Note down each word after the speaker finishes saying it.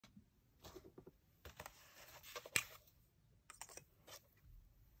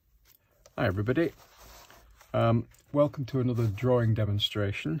Hi everybody, welcome to another drawing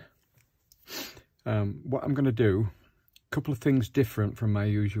demonstration. What I'm going to do, a couple of things different from my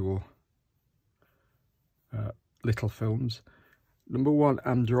usual little films. Number one,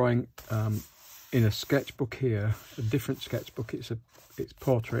 I'm drawing in a sketchbook here, a different sketchbook. It's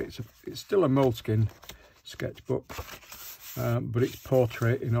portrait. It's still a Moleskine sketchbook, but it's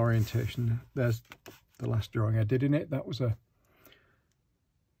portrait in orientation. There's the last drawing I did in it. That was a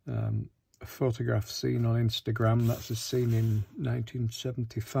photograph seen on Instagram. That's a scene in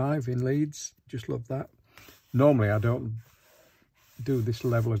 1975 in Leeds. Just love that. Normally I don't do this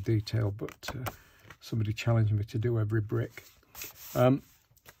level of detail, but somebody challenged me to do every brick. And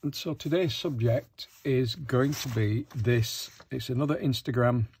so today's subject is going to be this. It's another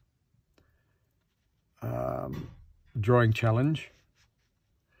Instagram drawing challenge.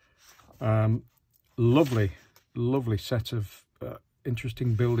 Lovely set of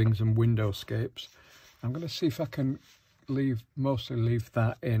interesting buildings and windowscapes. I'm going to see if I can mostly leave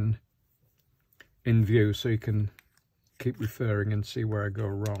that in view so you can keep referring and see where I go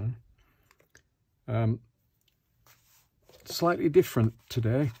wrong. Slightly different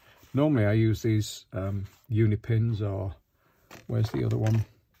today. Normally I use these Unipins, or where's the other one?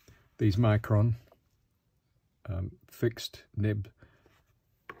 These Micron fixed nib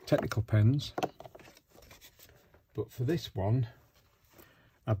technical pens. But for this one,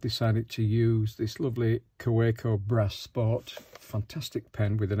 I've decided to use this lovely Kaweco Brass Sport, fantastic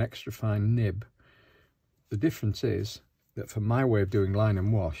pen with an extra fine nib. The difference is that for my way of doing line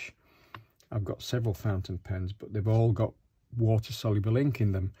and wash, I've got several fountain pens, but they've all got water-soluble ink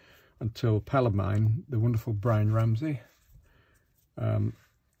in them, until a pal of mine, the wonderful Ramsey,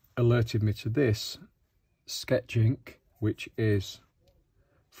 alerted me to this sketch ink, which is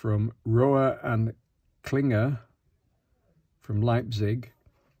from Rohr and Klinger from Leipzig.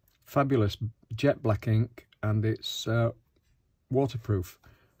 Fabulous jet black ink, and it's waterproof.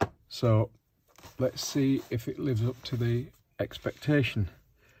 So let's see if it lives up to the expectation.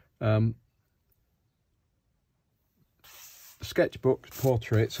 Sketchbook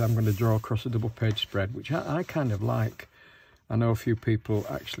portraits I'm going to draw across a double page spread, which I kind of like. I know a few people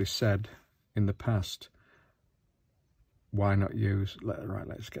actually said in the past, why not use, right,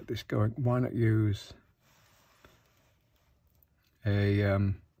 let's get this going, why not use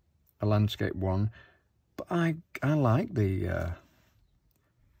a landscape one? But I like the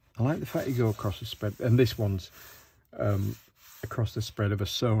fact you go across the spread, and this one's across the spread of a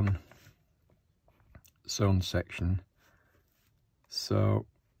sewn section. So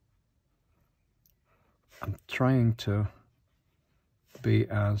I'm trying to be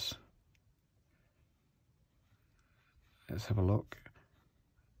as, let's have a look.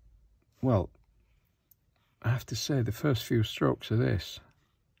 Well, I have to say the first few strokes of this,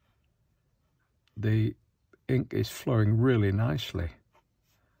 the ink is flowing really nicely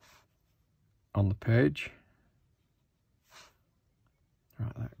on the page.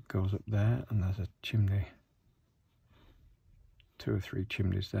 Right, that goes up there, and there's a chimney, 2 or 3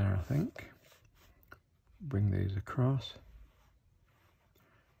 chimneys there, I think. Bring these across.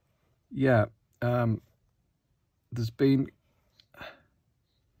 Yeah, there's been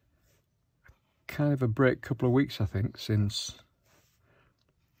kind of a break, couple of weeks I think, since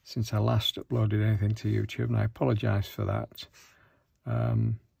I last uploaded anything to YouTube, and I apologise for that.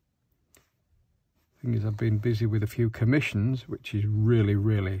 Thing is, I've been busy with a few commissions, which is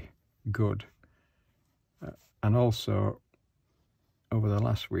really good, and also over the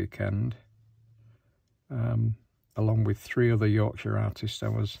last weekend, along with 3 other Yorkshire artists, I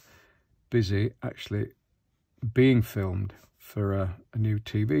was busy actually being filmed for a new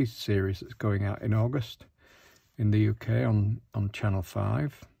TV series that's going out in August in the UK on Channel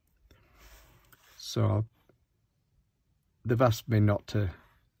 5. So they've asked me not to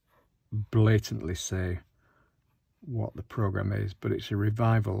blatantly say what the programme is, but it's a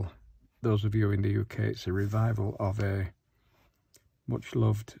revival. Those of you in the UK, it's a revival of a much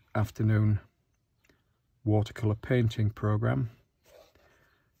loved afternoon watercolour painting programme.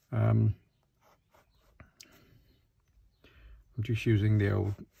 I'm just using the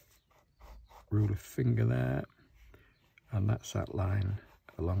old ruler finger there, and that's that line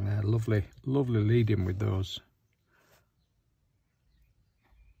along there. Lovely leading with those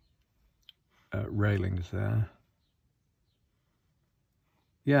railings there.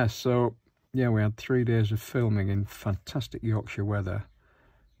 Yeah, so yeah, we had 3 days of filming in fantastic Yorkshire weather,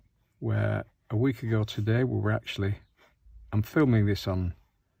 where a week ago today we were actually, I'm filming this on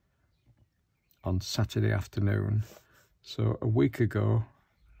Saturday afternoon, so a week ago,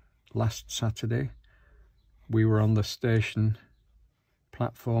 last Saturday, we were on the station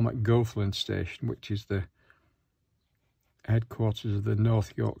platform at Goathland Station, which is the headquarters of the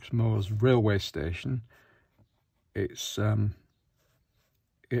North Yorks Moors railway station. It's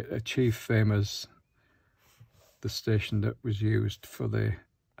it achieved fame as the station that was used for the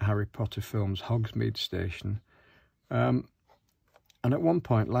Harry Potter films, Hogsmeade Station. And at one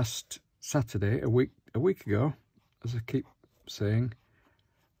point last Saturday, a week ago, as I keep saying,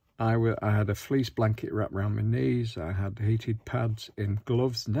 I had a fleece blanket wrapped around my knees. I had heated pads in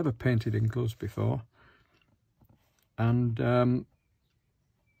gloves, never painted in gloves before, and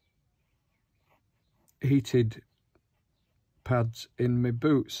heated pads in my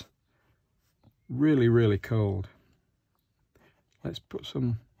boots. Really, really cold. Let's put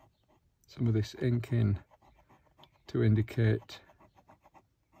some of this ink in to indicate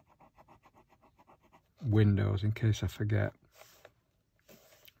windows in case I forget.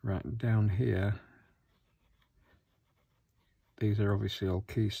 Right, down here, these are obviously all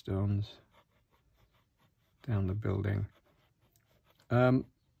keystones down the building. Yeah,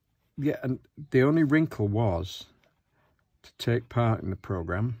 and the only wrinkle was to take part in the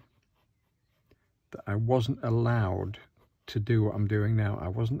programme that I wasn't allowed to do what I'm doing now. I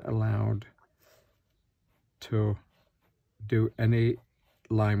wasn't allowed to do any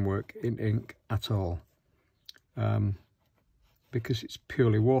line work in ink at all, because it's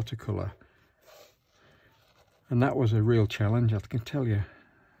purely watercolour, and that was a real challenge, I can tell you,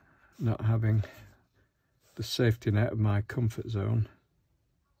 not having the safety net of my comfort zone.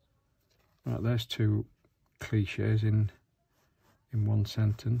 Right, there's two cliches in one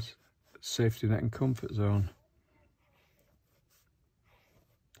sentence: safety net and comfort zone.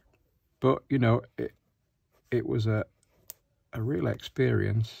 But you know, it was a real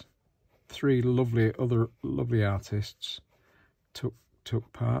experience. Three other lovely artists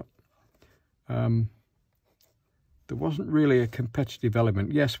took part. There wasn't really a competitive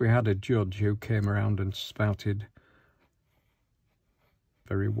element. Yes, we had a judge who came around and spouted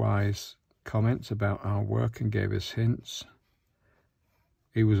very wise comments about our work and gave us hints.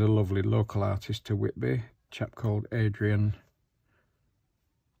 He was a lovely local artist to Whitby, a chap called Adrian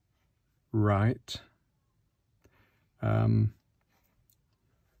Wright. And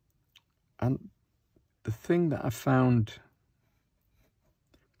the thing that I found,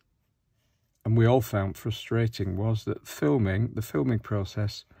 and we all found frustrating, was that the filming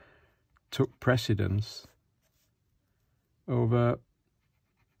process took precedence over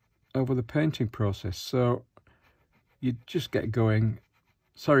the painting process. So you just get going,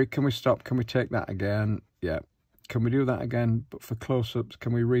 sorry, can we stop? Can we take that again? Yeah. Can we do that again? But for close-ups,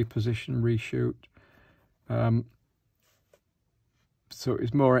 can we reposition, reshoot? So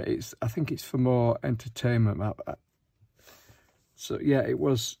I think it's for more entertainment. So yeah, it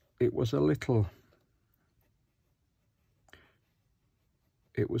was a little,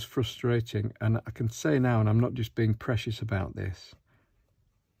 it was frustrating, and I can say now, and I'm not just being precious about this,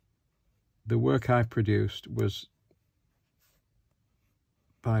 the work I produced was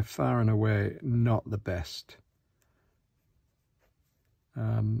by far and away not the best.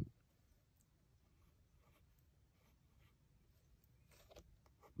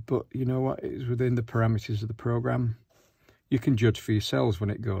 But you know what, it's within the parameters of the programme. You can judge for yourselves when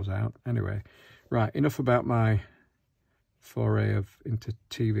it goes out. Anyway, right, enough about my foray into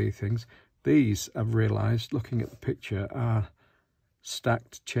TV things. These, I've realised, looking at the picture, are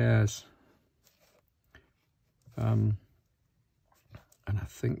stacked chairs. And I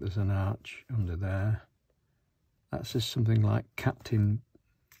think there's an arch under there. That says something like Captain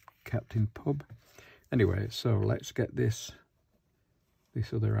Pub. Anyway, so let's get this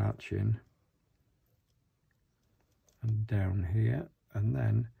other arch in. And down here, and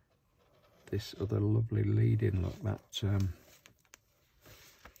then this other lovely lead-in look, that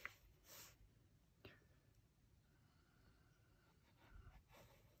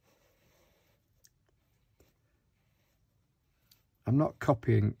I'm not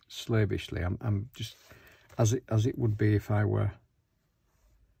copying slavishly. I'm just as it would be if I were,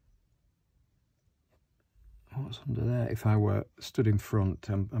 what's under there? If I were stood in front,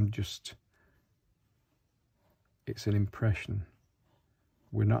 I'm just, it's an impression.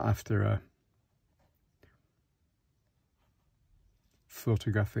 We're not after a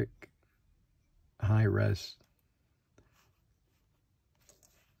photographic high-res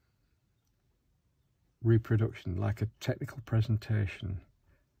reproduction, like a technical presentation.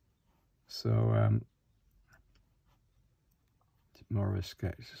 So it's more of a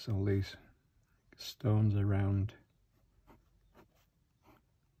sketch. There's all these stones around.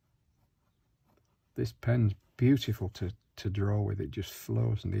 This pen's beautiful to draw with. It just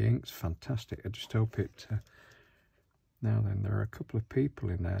flows, and the ink's fantastic. I just hope it Now then, there are a couple of people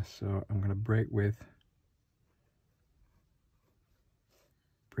in there, so I'm going to break with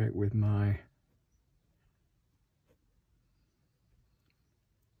my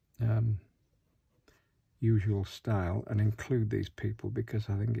usual style and include these people, because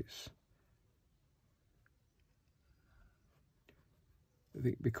I think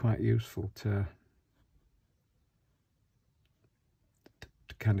it'd be quite useful to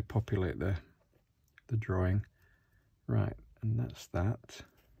kind of populate the drawing. Right, and that's that.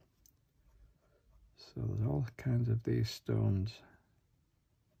 So there's all kinds of these stones.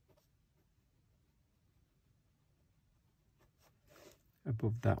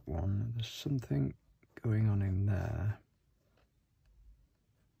 Above that one, there's something going on in there.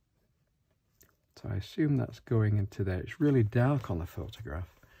 So I assume that's going into there. It's really dark on the photograph.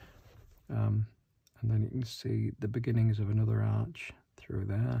 And then you can see the beginnings of another arch through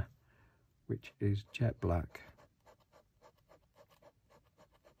there, which is jet black.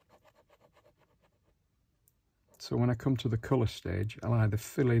 So when I come to the colour stage, I'll either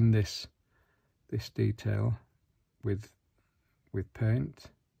fill in this detail with paint,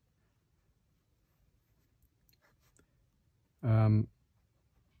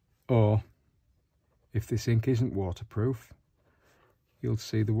 or if this ink isn't waterproof, you'll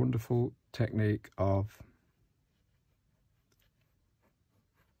see the wonderful technique of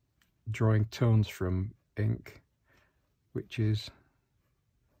drawing tones from ink, which is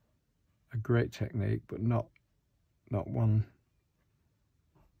a great technique, but not one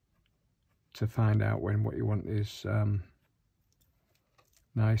to find out when what you want is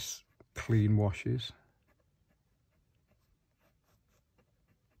nice clean washes.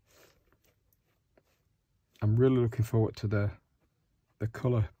 I'm really looking forward to the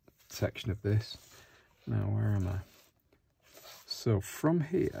colour section of this. Now, where am I? So from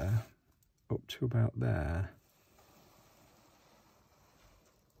here up to about there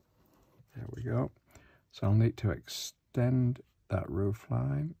we go. So I'll need to extend that roof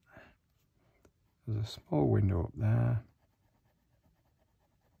line. There's a small window up there.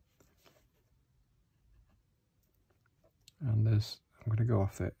 And I'm going to go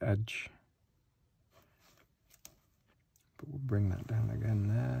off the edge, but we'll bring that down again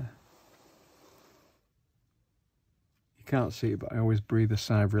there. You can't see it, but I always breathe a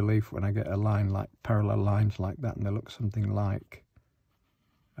sigh of relief when I get a line like parallel lines like that, and they look something like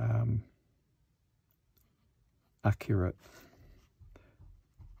accurate.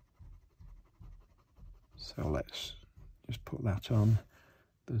 So let's just put that on.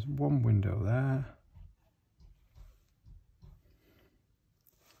 There's one window there.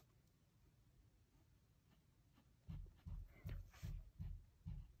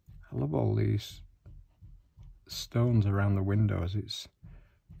 I love all these stones around the windows.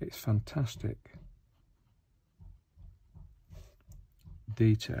 It's fantastic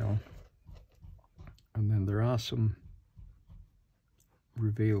detail. And then there are some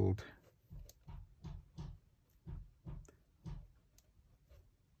revealed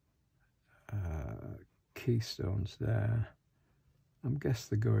keystones there. I'm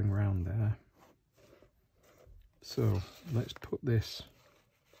guessing they're going around there. So let's put this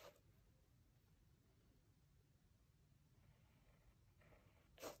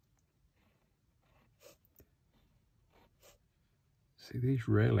see, these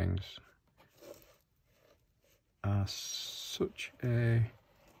railings are such a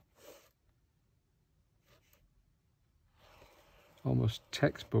almost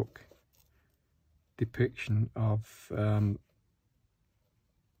textbook depiction of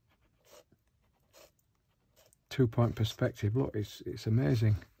two-point perspective. Look, it's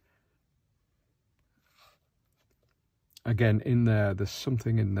amazing. Again, in there's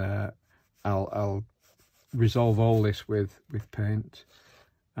something in there. I'll resolve all this with paint,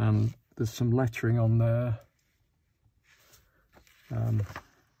 and there's some lettering on there.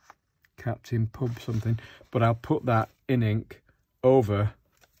 Captain Pub something, but I'll put that in ink over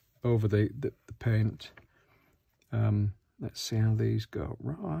the paint. Let's see how these go.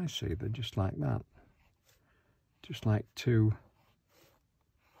 Right, I see, they're just like that, just like two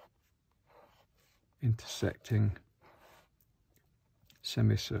intersecting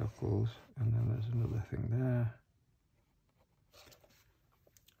semicircles, and then there's another thing there.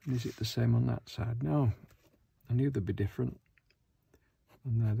 And is it the same on that side? No, I knew they'd be different.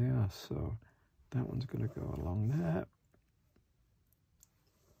 And there they are. So that one's going to go along there.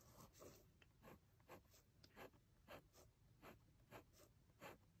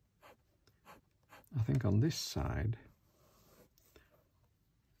 I think on this side,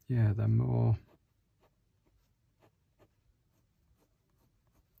 yeah, they're more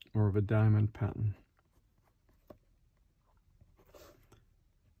of a diamond pattern.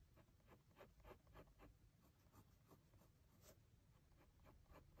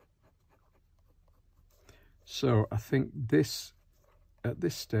 So I think this, at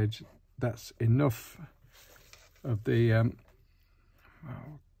this stage, that's enough of the, I'll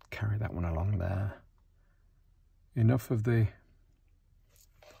carry that one along there. Enough of the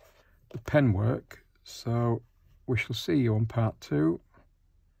pen work. So we shall see you on part 2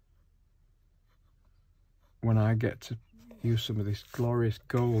 when I get to use some of these glorious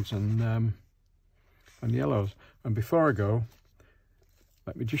golds and yellows. And before I go,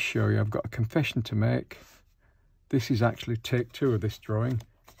 let me just show you, I've got a confession to make. This is actually take 2 of this drawing.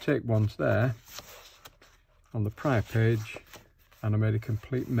 Take 1's there on the prior page, and I made a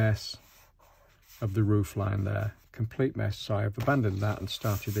complete mess of the roof line there. Complete mess, so I've abandoned that and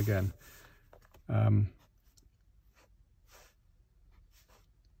started again.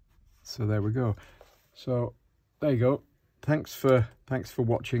 So there we go. So there you go. Thanks for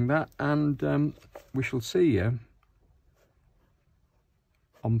watching that, and we shall see you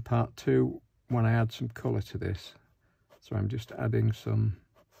on part 2 when I add some colour to this. So I'm just adding some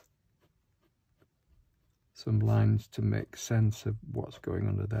lines to make sense of what's going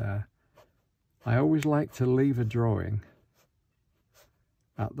under there. I always like to leave a drawing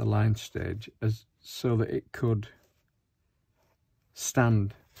at the line stage so that it could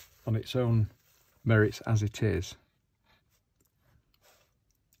stand on its own merits as it is,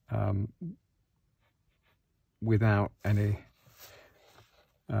 without any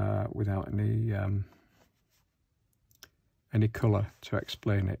colour to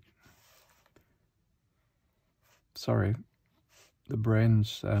explain it. Sorry, the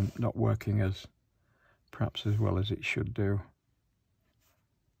brain's not working perhaps as well as it should do.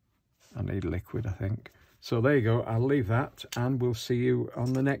 I need liquid, I think. So there you go, I'll leave that, and we'll see you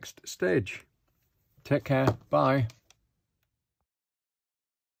on the next stage. Take care, bye.